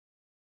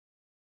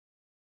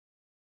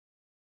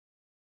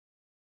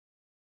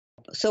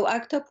So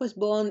ACT UP was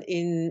born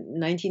in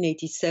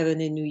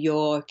 1987 in New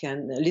York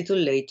and a little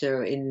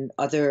later in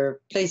other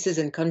places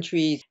and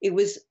countries. It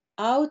was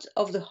out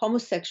of the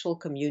homosexual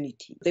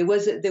community. There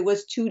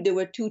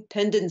were two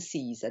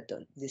tendencies at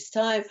this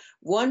time.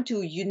 One,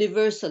 to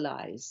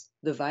universalize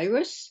the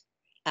virus,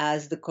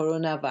 as the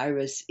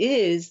coronavirus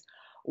is.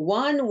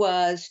 One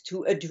was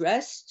to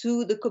address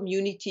to the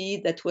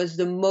community that was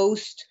the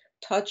most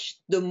touched,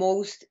 the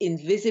most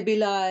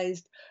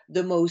invisibilized,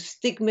 the most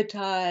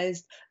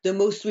stigmatized, the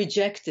most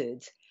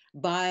rejected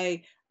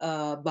by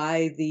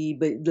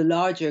the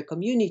larger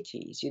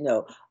communities.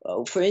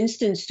 For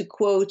instance, to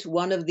quote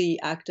one of the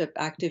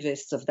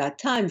activists of that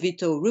time,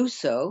 Vito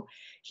Russo,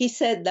 he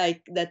said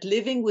that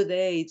living with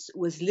AIDS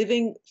was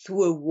living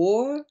through a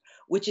war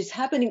which is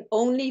happening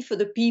only for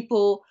the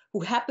people who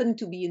happen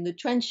to be in the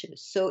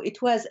trenches. So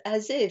it was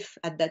as if,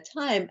 at that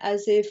time,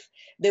 as if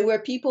there were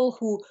people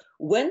who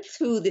went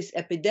through this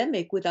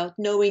epidemic without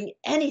knowing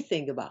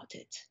anything about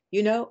it,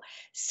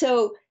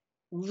 So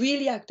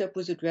really ACT UP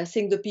was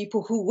addressing the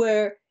people who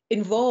were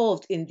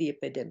involved in the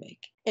epidemic.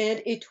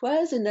 And it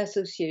was an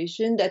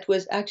association that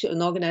was actually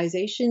an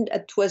organization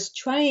that was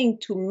trying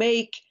to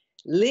make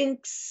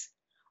links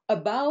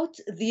about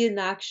the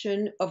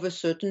inaction of a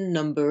certain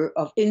number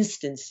of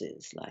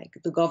instances, like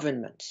the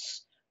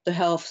governments, the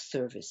health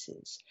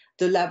services,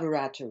 the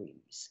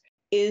laboratories,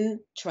 in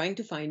trying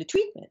to find a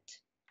treatment.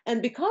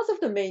 And because of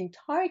the main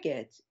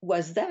target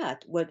was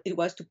what it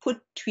was to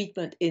put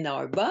treatment in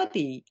our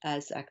body,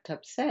 as ACT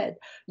UP said,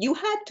 you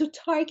had to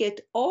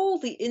target all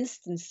the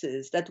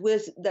instances that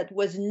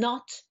was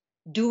not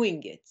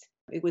doing it.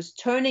 It was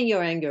turning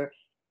your anger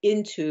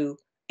into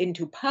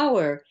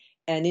power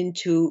and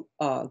into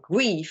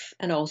grief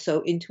and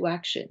also into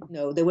action.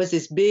 There was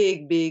this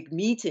big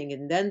meeting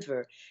in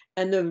Denver,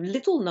 and a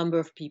little number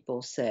of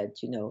people said,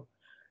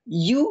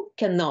 you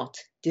cannot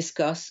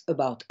discuss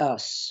about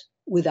us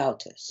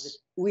without us.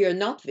 We are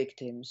not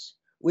victims.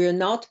 We are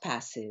not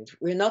passive.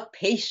 We're not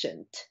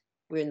patient.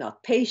 We're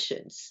not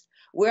patients.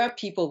 We are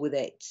people with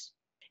AIDS.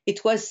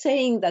 It was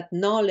saying that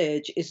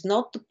knowledge is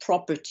not the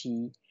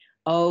property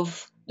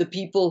of the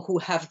people who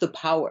have the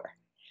power,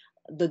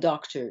 the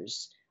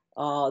doctors,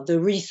 the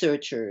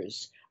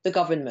researchers, the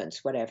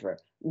governments, whatever.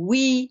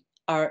 We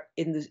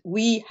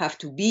have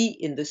to be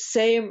in the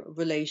same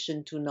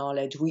relation to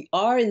knowledge. We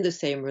are in the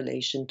same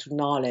relation to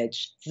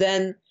knowledge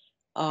than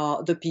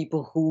the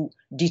people who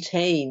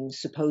detain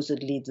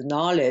supposedly the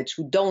knowledge,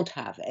 who don't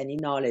have any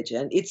knowledge.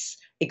 And it's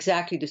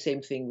exactly the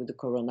same thing with the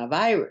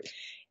coronavirus.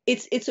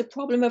 It's a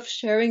problem of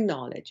sharing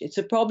knowledge. It's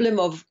a problem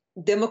of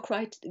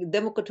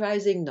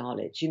democratizing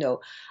knowledge.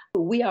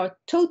 We are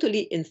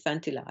totally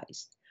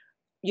infantilized.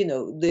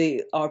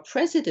 Our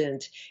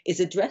president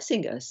is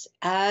addressing us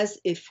as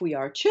if we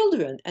are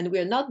children and we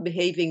are not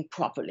behaving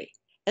properly.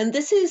 And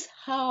this is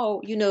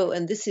how,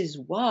 and this is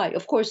why,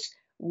 of course,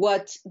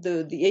 what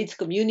the AIDS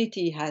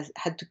community has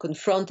had to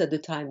confront at the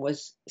time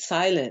was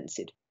silence.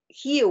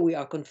 Here we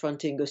are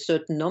confronting a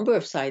certain number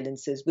of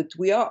silences, but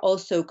we are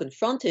also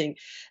confronting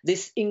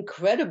this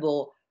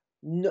incredible,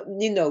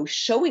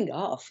 showing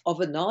off of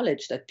a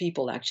knowledge that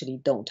people actually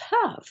don't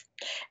have.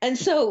 And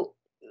so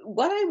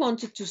what I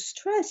wanted to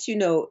stress,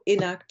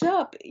 in ACT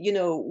UP,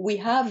 we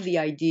have the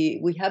idea,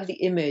 we have the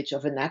image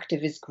of an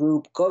activist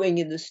group going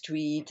in the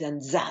street and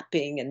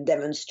zapping and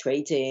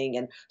demonstrating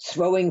and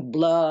throwing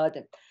blood.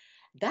 And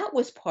that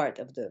was part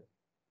of the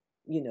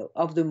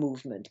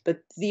movement. But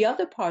the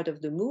other part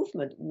of the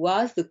movement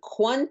was the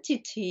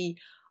quantity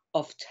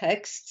of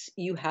texts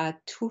you had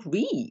to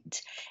read.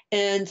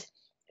 And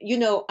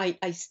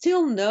I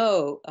still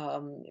know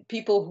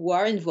people who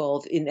are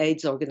involved in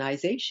AIDS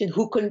organization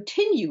who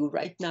continue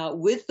right now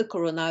with the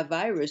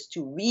coronavirus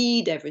to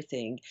read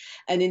everything,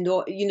 and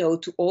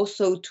to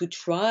also to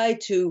try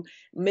to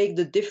make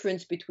the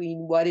difference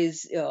between what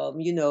is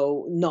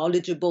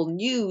knowledgeable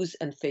news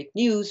and fake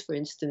news, for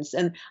instance.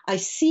 And I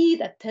see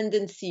that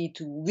tendency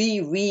to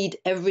reread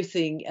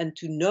everything and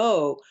to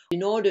know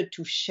in order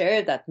to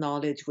share that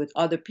knowledge with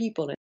other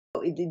people.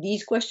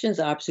 These questions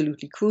are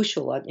absolutely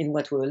crucial in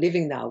what we're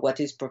living now. What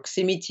is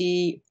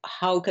proximity?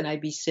 How can I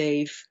be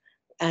safe?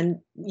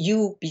 And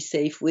you be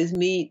safe with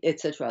me,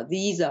 etc.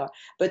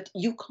 But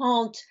you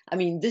can't,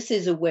 this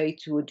is a way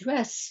to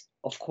address,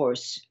 of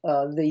course,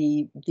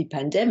 the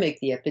pandemic,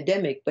 the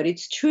epidemic. But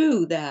it's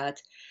true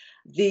that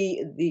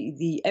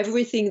the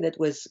everything that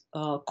was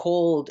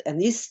called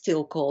and is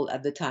still called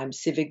at the time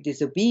civic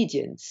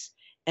disobedience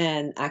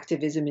and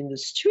activism in the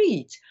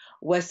street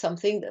was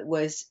something that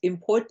was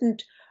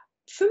important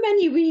for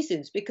many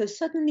reasons, because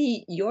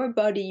suddenly your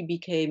body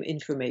became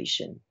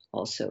information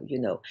also,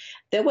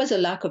 There was a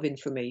lack of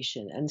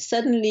information, and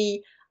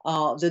suddenly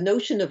the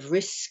notion of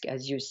risk,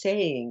 as you're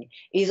saying,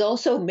 is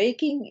also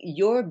making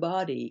your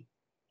body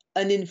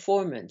an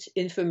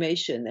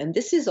information. And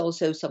this is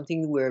also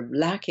something we're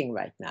lacking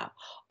right now.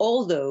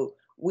 Although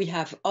we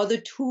have other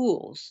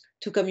tools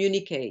to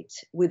communicate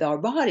with our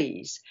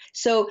bodies.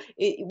 So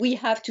we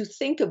have to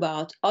think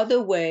about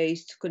other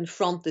ways to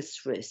confront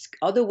this risk,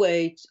 other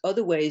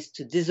ways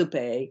to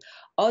disobey,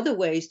 other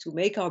ways to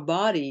make our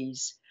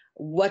bodies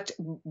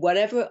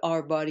whatever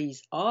our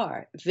bodies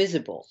are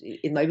visible.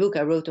 In my book,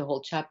 I wrote a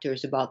whole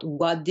chapters about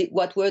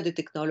what were the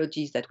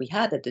technologies that we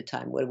had at the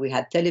time. Well, we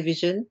had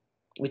television,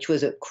 which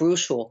was a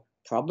crucial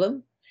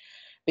problem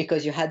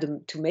because you had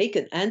to make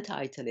an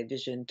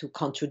anti-television to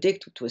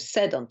contradict what was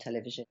said on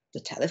television.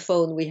 The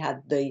telephone, we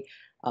had the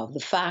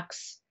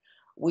fax,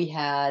 we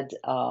had,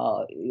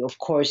 of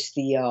course,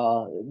 the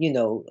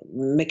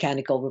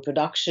mechanical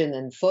reproduction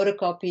and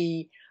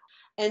photocopy,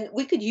 and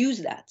we could use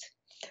that.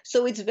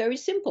 So it's very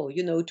simple,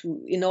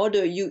 in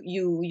order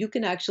you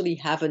can actually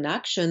have an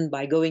action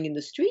by going in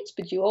the streets,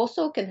 but you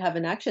also can have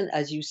an action,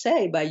 as you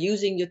say, by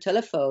using your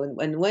telephone.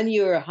 And when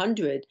you're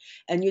 100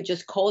 and you're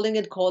just calling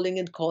and calling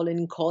and calling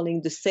and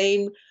calling the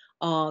same,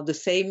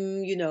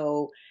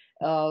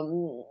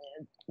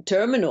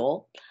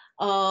 terminal,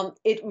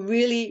 it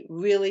really,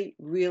 really,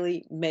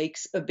 really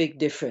makes a big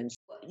difference.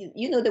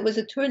 There was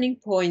a turning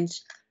point,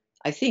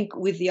 I think,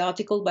 with the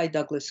article by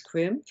Douglas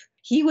Crimp.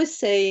 He was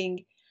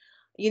saying,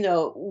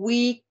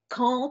 we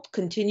can't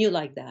continue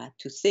like that,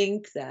 to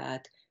think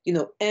that,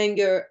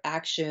 anger,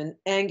 action,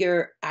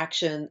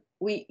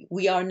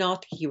 we are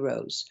not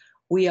heroes.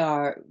 We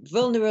are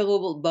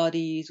vulnerable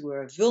bodies,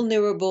 we're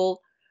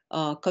vulnerable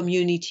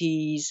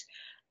communities.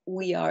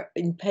 We are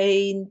in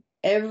pain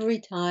every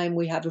time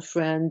we have a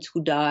friend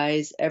who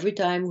dies, every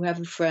time we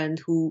have a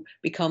friend who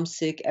becomes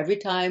sick, every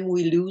time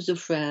we lose a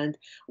friend.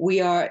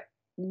 We are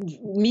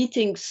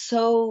meeting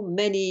so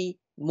many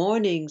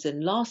mournings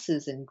and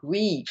losses and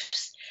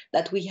griefs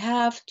that we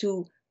have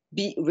to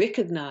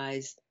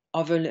recognize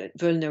our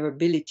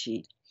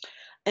vulnerability.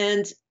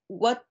 And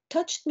what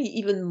touched me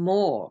even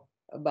more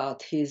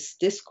about his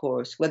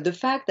discourse was the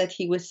fact that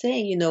he was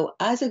saying,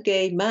 as a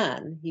gay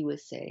man, he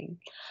was saying,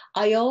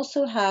 I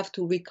also have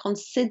to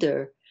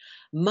reconsider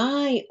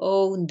my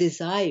own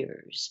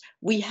desires.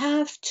 We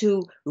have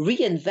to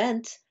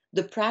reinvent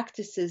the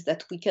practices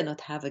that we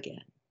cannot have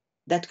again,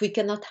 that we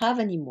cannot have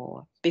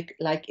anymore.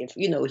 Like, if,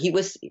 he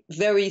was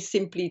very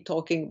simply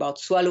talking about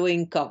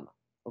swallowing cum.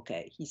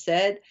 Okay, he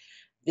said,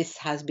 this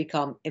has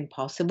become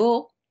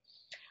impossible.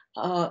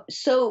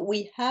 So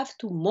we have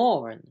to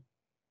mourn.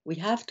 We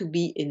have to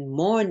be in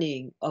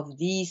mourning of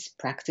these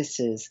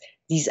practices,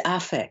 these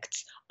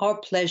affects, our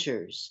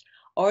pleasures,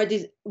 or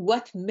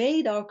what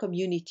made our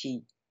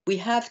community. We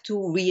have to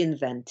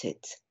reinvent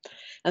it.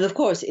 And of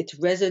course, it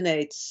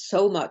resonates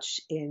so much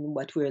in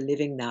what we're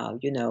living now.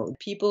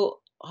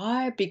 People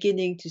are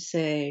beginning to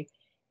say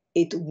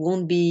it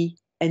won't be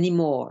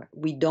anymore.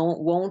 We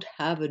won't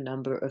have a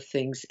number of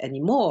things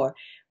anymore.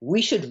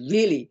 We should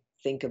really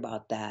think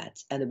about that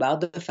and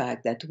about the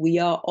fact that we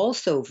are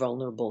also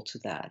vulnerable to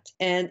that.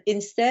 And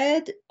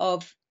instead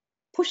of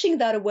pushing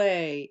that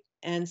away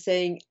and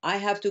saying, I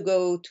have to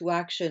go to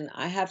action,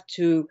 I have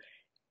to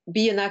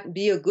be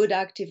a good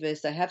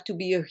activist, I have to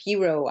be a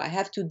hero, I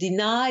have to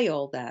deny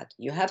all that.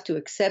 You have to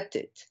accept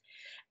it.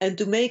 And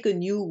to make a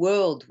new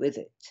world with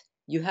it,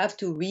 you have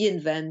to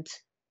reinvent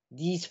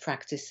these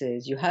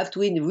practices. You have to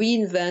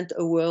reinvent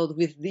a world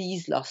with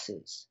these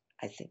losses,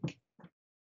 I think.